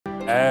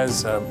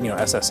As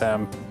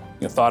SSM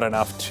thought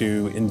enough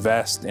to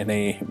invest in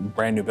a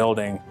brand new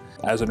building,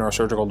 as a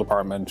neurosurgical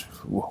department,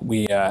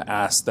 we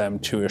asked them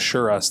to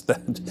assure us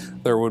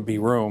that there would be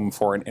room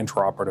for an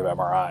intraoperative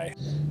MRI.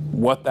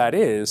 What that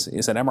is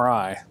an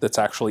MRI that's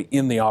actually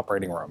in the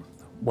operating room.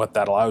 What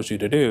that allows you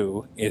to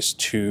do is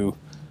to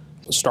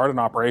start an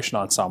operation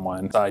on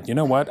someone, you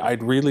know what,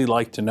 I'd really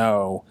like to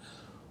know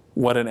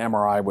what an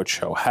MRI would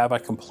show. Have I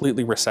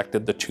completely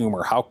resected the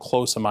tumor? How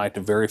close am I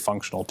to very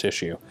functional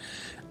tissue?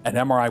 An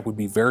MRI would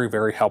be very,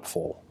 very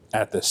helpful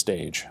at this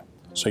stage.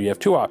 So you have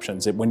two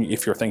options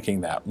if you're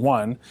thinking that.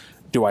 One,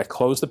 do I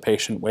close the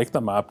patient, wake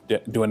them up,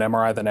 do an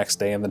MRI the next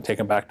day, and then take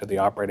them back to the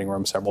operating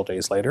room several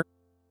days later?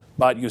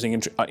 But using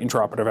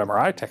intraoperative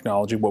MRI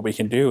technology, what we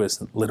can do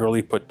is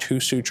literally put 2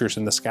 sutures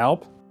in the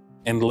scalp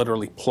and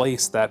literally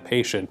place that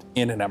patient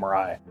in an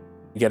MRI,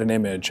 get an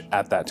image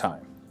at that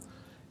time.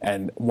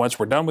 And once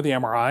we're done with the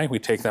MRI, we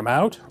take them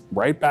out,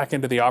 right back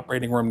into the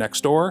operating room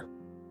next door,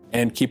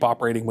 and keep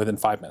operating within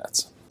 5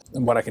 minutes.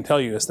 And what I can tell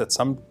you is that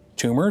some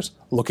tumors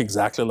look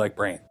exactly like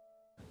brain.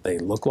 They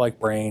look like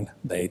brain.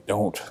 They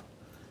don't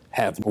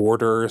have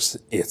borders.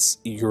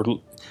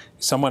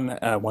 Someone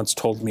once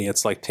told me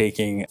it's like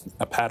taking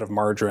a pat of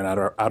margarine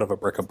out of a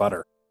brick of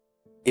butter.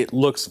 It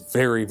looks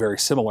very, very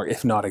similar,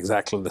 if not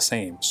exactly the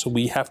same. So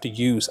we have to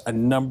use a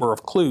number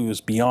of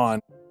clues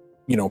beyond,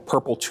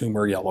 purple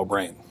tumor, yellow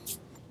brain.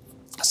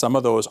 Some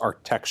of those are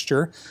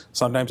texture.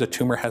 Sometimes a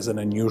tumor has an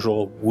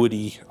unusual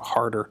woody,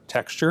 harder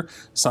texture.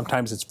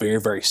 Sometimes it's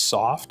very, very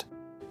soft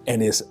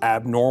and is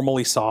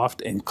abnormally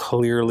soft and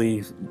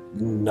clearly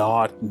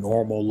not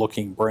normal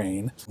looking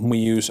brain. We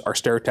use our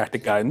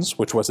stereotactic guidance,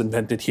 which was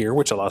invented here,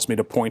 which allows me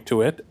to point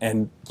to it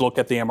and look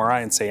at the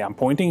MRI and say, I'm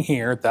pointing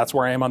here, that's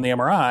where I am on the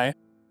MRI.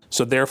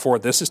 So therefore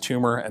this is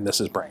tumor and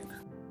this is brain.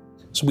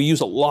 So we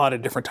use a lot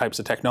of different types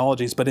of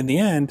technologies, but in the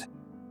end,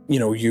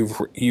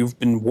 you've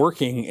been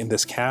working in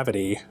this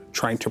cavity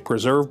trying to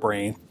preserve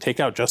brain, take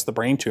out just the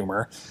brain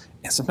tumor,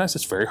 and sometimes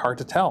it's very hard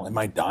to tell. Am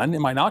I done?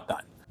 Am I not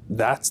done?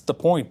 That's the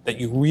point that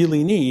you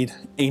really need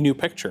a new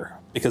picture,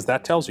 because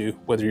that tells you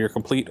whether you're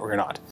complete or you're not.